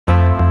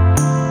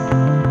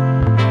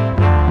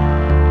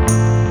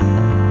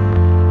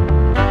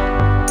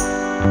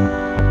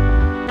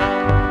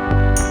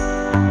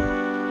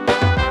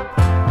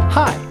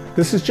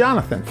This is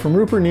Jonathan from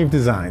Rupert Neve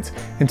Designs,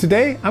 and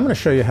today I'm going to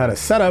show you how to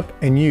set up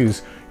and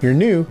use your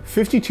new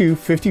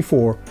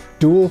 5254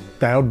 Dual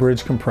Diode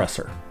Bridge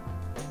Compressor.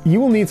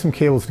 You will need some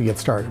cables to get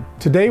started.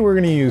 Today we're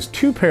going to use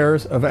 2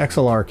 pairs of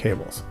XLR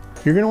cables.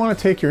 You're going to want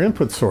to take your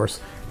input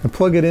source and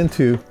plug it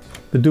into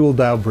the Dual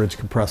Diode Bridge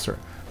Compressor.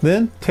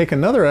 Then take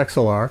another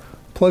XLR,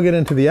 plug it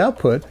into the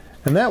output,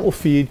 and that will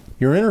feed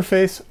your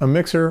interface, a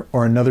mixer,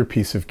 or another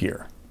piece of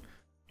gear.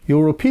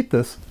 You'll repeat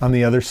this on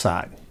the other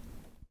side.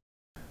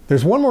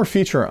 There's one more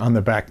feature on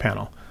the back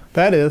panel.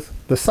 That is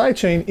the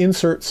sidechain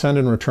insert, send,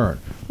 and return.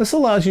 This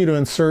allows you to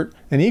insert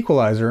an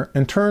equalizer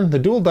and turn the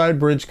Dual Diode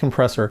Bridge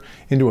Compressor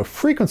into a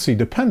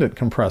frequency-dependent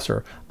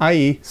compressor,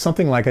 i.e.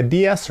 something like a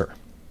de-esser.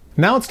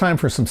 Now it's time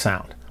for some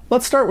sound.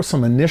 Let's start with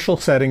some initial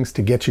settings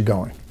to get you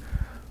going.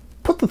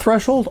 Put the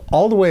threshold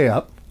all the way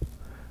up.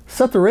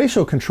 Set the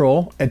ratio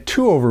control at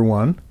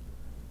 2/1.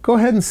 Go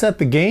ahead and set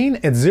the gain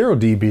at 0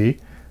 dB.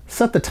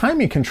 Set the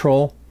timing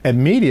control at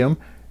medium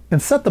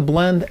and set the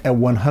blend at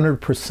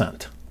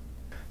 100%.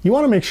 You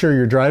want to make sure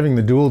you're driving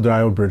the Dual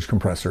Diode Bridge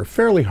Compressor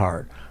fairly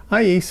hard,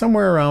 i.e.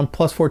 somewhere around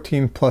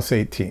 +14,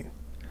 +18.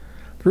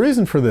 The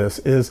reason for this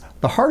is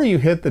the harder you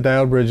hit the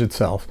diode bridge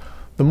itself,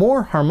 the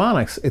more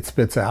harmonics it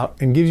spits out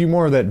and gives you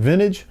more of that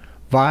vintage,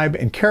 vibe,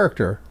 and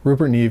character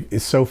Rupert Neve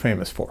is so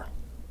famous for.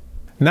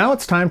 Now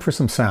it's time for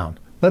some sound.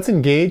 Let's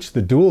engage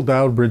the Dual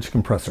Diode Bridge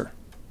Compressor.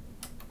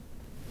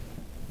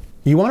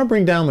 You want to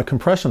bring down the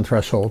compression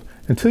threshold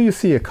until you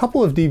see a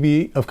couple of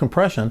dB of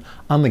compression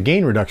on the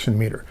gain reduction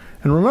meter.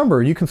 And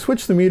remember, you can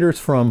switch the meters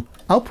from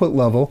output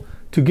level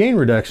to gain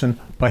reduction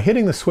by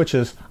hitting the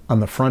switches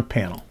on the front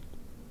panel.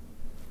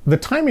 The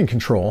timing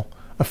control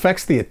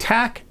affects the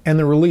attack and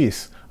the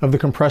release of the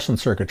compression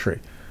circuitry.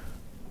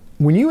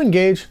 When you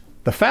engage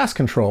the fast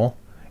control,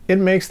 it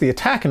makes the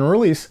attack and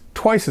release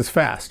twice as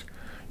fast.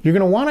 You're going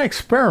to want to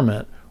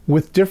experiment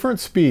with different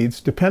speeds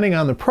depending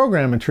on the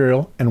program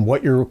material and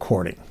what you're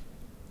recording.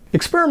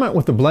 Experiment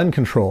with the blend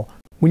control.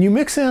 When you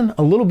mix in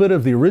a little bit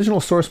of the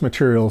original source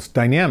material's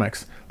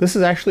dynamics, this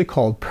is actually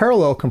called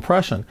parallel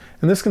compression,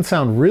 and this can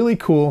sound really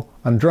cool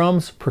on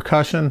drums,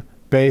 percussion,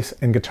 bass,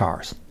 and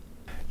guitars.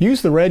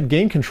 Use the red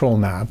gain control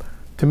knob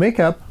to make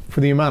up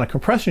for the amount of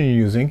compression you're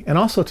using and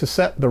also to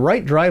set the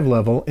right drive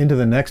level into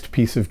the next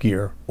piece of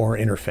gear or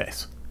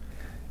interface.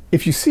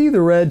 If you see the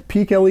red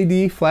peak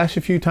LED flash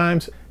a few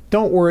times,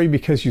 don't worry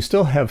because you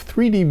still have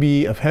 3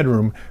 dB of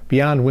headroom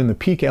beyond when the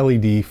peak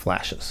LED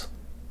flashes.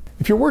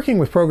 If you're working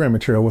with program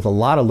material with a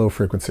lot of low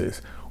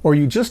frequencies, or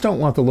you just don't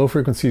want the low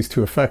frequencies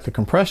to affect the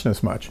compression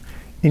as much,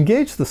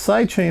 engage the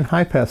sidechain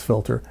high-pass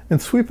filter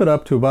and sweep it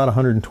up to about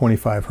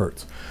 125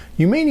 Hz.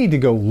 You may need to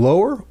go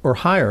lower or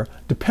higher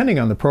depending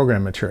on the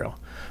program material.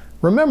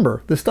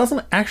 Remember, this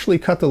doesn't actually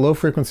cut the low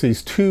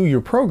frequencies to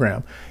your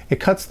program, it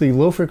cuts the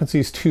low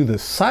frequencies to the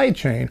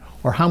sidechain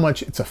or how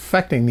much it's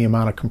affecting the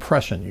amount of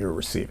compression you're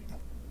receiving.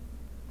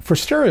 For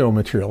stereo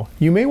material,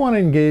 you may want to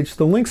engage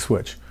the link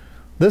switch.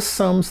 This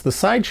sums the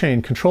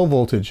sidechain control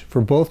voltage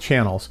for both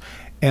channels,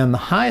 and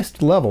the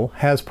highest level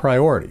has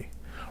priority.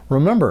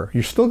 Remember,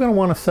 you're still going to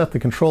want to set the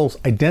controls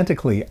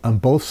identically on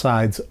both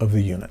sides of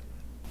the unit.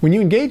 When you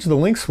engage the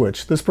link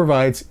switch, this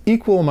provides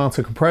equal amounts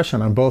of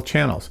compression on both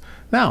channels.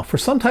 Now, for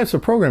some types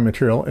of program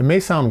material, it may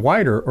sound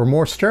wider or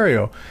more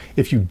stereo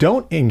if you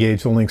don't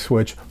engage the link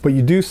switch, but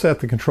you do set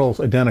the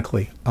controls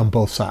identically on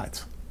both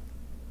sides.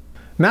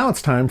 Now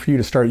it's time for you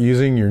to start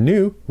using your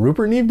new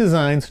Rupert Neve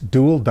Designs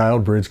Dual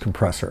Diode Bridge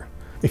Compressor.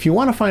 If you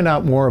want to find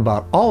out more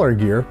about all our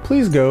gear,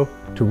 please go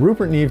to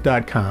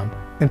rupertneve.com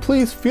and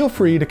please feel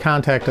free to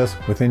contact us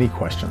with any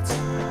questions.